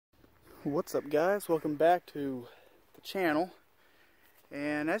What's up, guys? Welcome back to the channel.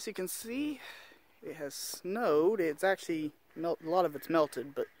 And as you can see, it has snowed. It's actually a lot of it's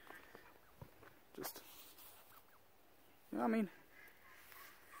melted, but just, you know what I mean?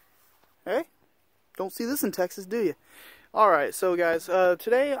 Hey, don't see this in Texas, do you? Alright, so guys,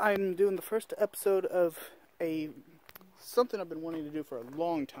 today I'm doing the first episode of something I've been wanting to do for a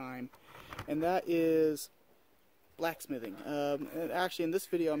long time, and that is blacksmithing. And actually, in this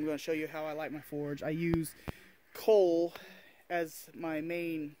video, I'm going to show you how I light my forge. I use coal as my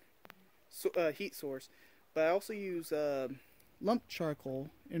main heat source, but I also use lump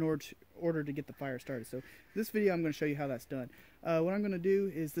charcoal in order to get the fire started. So this video, I'm going to show you how that's done. What I'm going to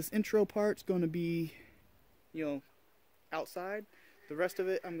do is this intro part's going to be, outside. The rest of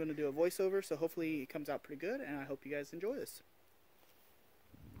it, I'm going to do a voiceover, so hopefully it comes out pretty good, and I hope you guys enjoy this.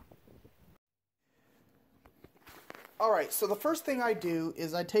 Alright, so the first thing I do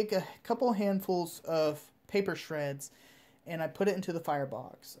is I take a couple handfuls of paper shreds and I put it into the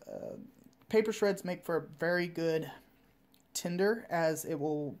firebox. Paper shreds make for a very good tinder, as it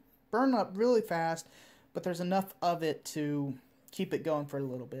will burn up really fast, but there's enough of it to keep it going for a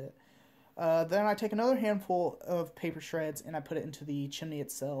little bit. Then I take another handful of paper shreds and I put it into the chimney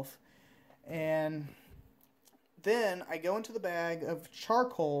itself. And then I go into the bag of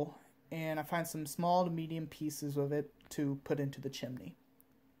charcoal and I find some small to medium pieces of it to put into the chimney.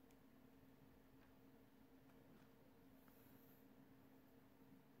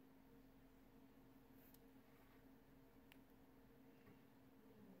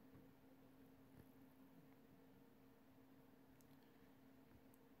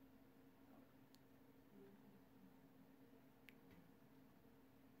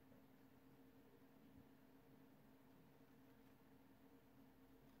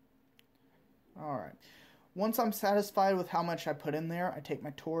 Alright, once I'm satisfied with how much I put in there, I take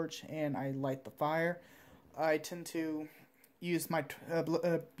my torch and I light the fire. I tend to use my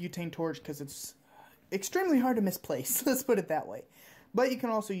butane torch because it's extremely hard to misplace, let's put it that way. But you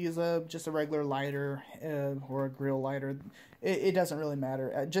can also use just a regular lighter or a grill lighter. It doesn't really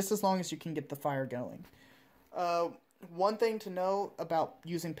matter, just as long as you can get the fire going. One thing to know about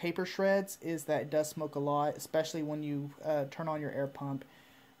using paper shreds is that it does smoke a lot, especially when you turn on your air pump.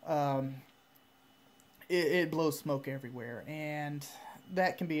 It blows smoke everywhere, and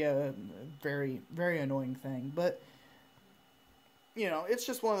that can be a very, very annoying thing. But, it's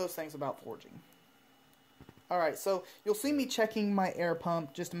just one of those things about forging. Alright, so you'll see me checking my air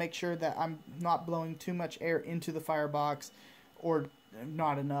pump just to make sure that I'm not blowing too much air into the firebox or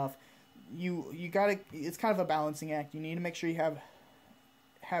not enough. You gotta, it's kind of a balancing act. You need to make sure you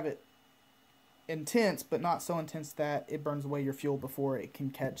have it intense, but not so intense that it burns away your fuel before it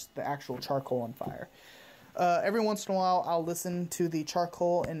can catch the actual charcoal on fire. Every once in a while, I'll listen to the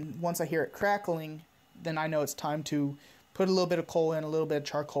charcoal, and once I hear it crackling, then I know it's time to put a little bit of coal in, a little bit of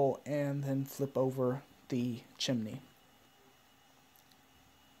charcoal, and then flip over the chimney.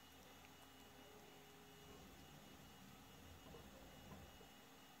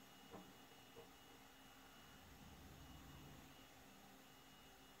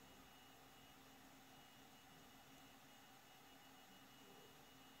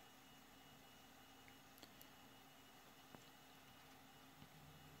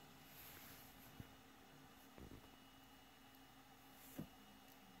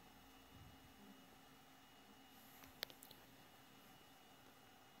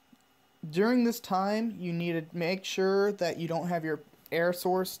 During this time, you need to make sure that you don't have your air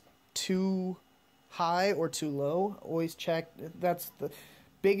source too high or too low. Always check. That's the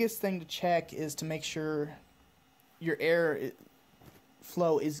biggest thing to check, is to make sure your air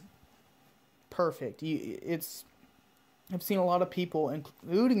flow is perfect. I've seen a lot of people,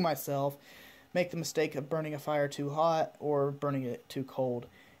 including myself, make the mistake of burning a fire too hot or burning it too cold.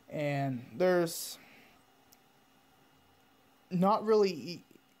 And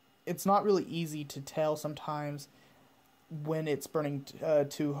it's not really easy to tell sometimes when it's burning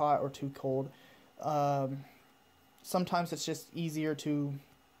too hot or too cold. Sometimes it's just easier to...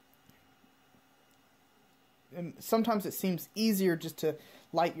 And sometimes it seems easier just to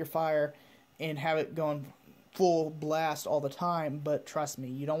light your fire and have it going full blast all the time, but trust me,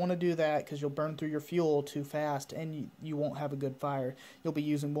 you don't want to do that, because you'll burn through your fuel too fast and you won't have a good fire. You'll be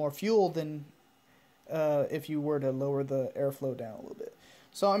using more fuel than if you were to lower the airflow down a little bit.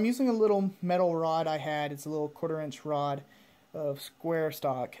 So I'm using a little metal rod I had. It's a little 1/4-inch rod of square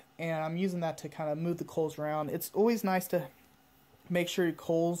stock, and I'm using that to kind of move the coals around. It's always nice to make sure your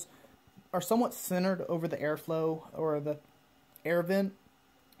coals are somewhat centered over the airflow or the air vent.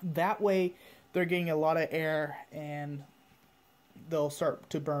 That way they're getting a lot of air and they'll start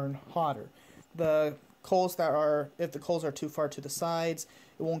to burn hotter. The coals that are, if the coals are too far to the sides,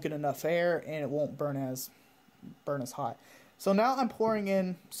 it won't get enough air and it won't burn as hot. So now I'm pouring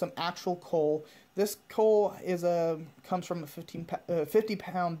in some actual coal. This coal is comes from a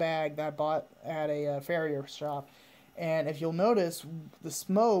 50-pound bag that I bought at a farrier shop. And if you'll notice, the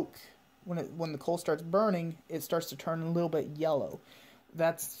smoke, when the coal starts burning, it starts to turn a little bit yellow.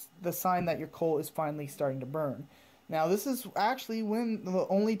 That's the sign that your coal is finally starting to burn. Now, this is actually the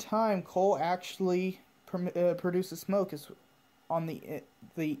only time coal actually produces smoke is on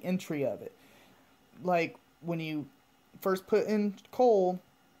the entry of it. Like, when you first put in coal,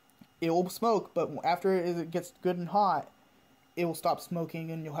 it will smoke, but after it gets good and hot, it will stop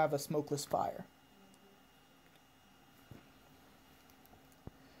smoking and you'll have a smokeless fire.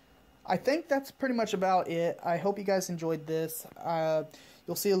 I think that's pretty much about it. I hope you guys enjoyed this.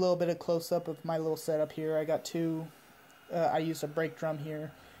 You'll see a little bit of close-up of my little setup here. I got I used a brake drum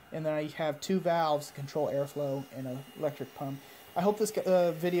here, and then I have 2 valves to control airflow and an electric pump. I hope this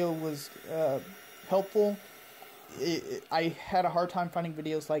video was helpful. I had a hard time finding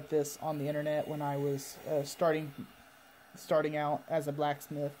videos like this on the internet when I was starting out as a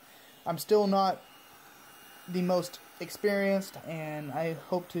blacksmith. I'm still not the most experienced, and I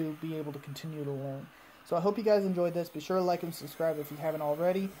hope to be able to continue to learn. So I hope you guys enjoyed this. Be sure to like and subscribe if you haven't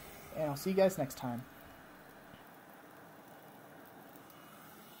already, and I'll see you guys next time.